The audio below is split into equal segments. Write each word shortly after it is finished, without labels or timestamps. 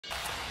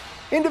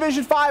In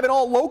Division 5, an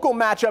all-local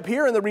matchup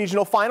here in the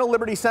regional final.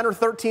 Liberty Center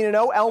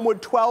 13-0,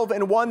 Elmwood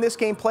 12-1. This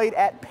game played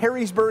at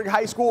Perrysburg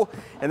High School,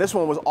 and this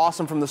one was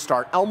awesome from the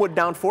start. Elmwood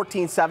down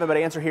 14-7, but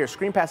answer here.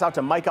 Screen pass out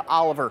to Micah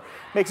Oliver.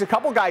 Makes a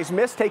couple guys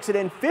miss, takes it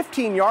in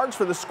 15 yards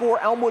for the score.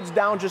 Elmwood's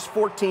down just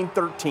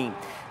 14-13.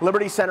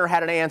 Liberty Center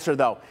had an answer,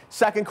 though.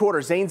 Second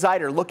quarter, Zane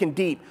Zeider looking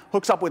deep.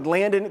 Hooks up with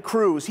Landon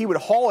Cruz. He would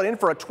haul it in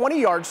for a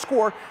 20-yard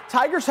score.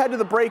 Tigers head to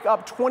the break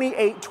up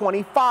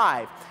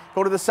 28-25.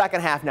 Go to the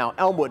second half now.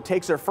 Elmwood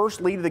takes their first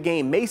lead of the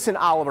game. Mason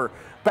Oliver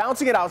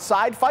bouncing it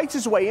outside, fights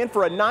his way in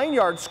for a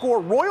 9-yard score.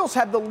 Royals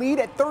have the lead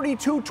at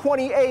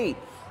 32-28.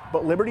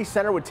 But Liberty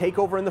Center would take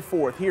over in the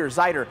fourth. Here,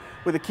 Zeider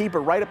with a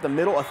keeper right up the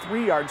middle, a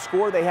 3-yard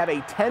score. They have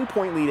a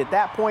 10-point lead at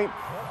that point.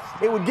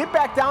 It would get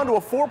back down to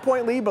a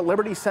 4-point lead, but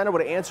Liberty Center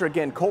would answer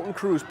again. Colton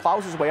Cruz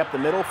plows his way up the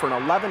middle for an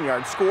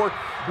 11-yard score.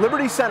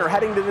 Liberty Center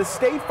heading to the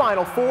state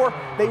Final Four.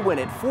 They win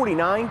it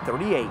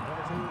 49-38.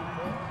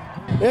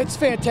 It's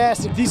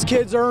fantastic. These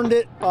kids earned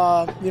it.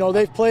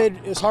 They've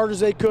played as hard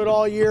as they could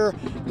all year.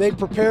 They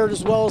prepared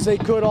as well as they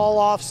could all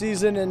off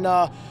season, and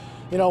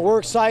we're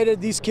excited.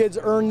 These kids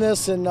earned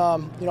this, and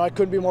I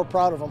couldn't be more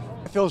proud of them.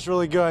 It feels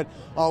really good.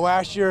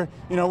 Last year,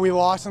 we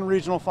lost in the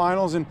regional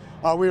finals, and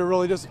we were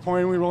really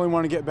disappointed. We really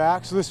want to get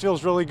back, so this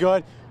feels really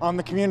good.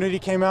 The community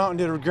came out and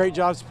did a great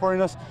job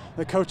supporting us.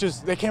 The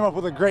coaches, they came up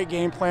with a great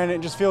game plan, and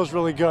it just feels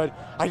really good.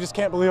 I just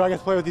can't believe I get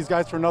to play with these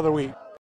guys for another week.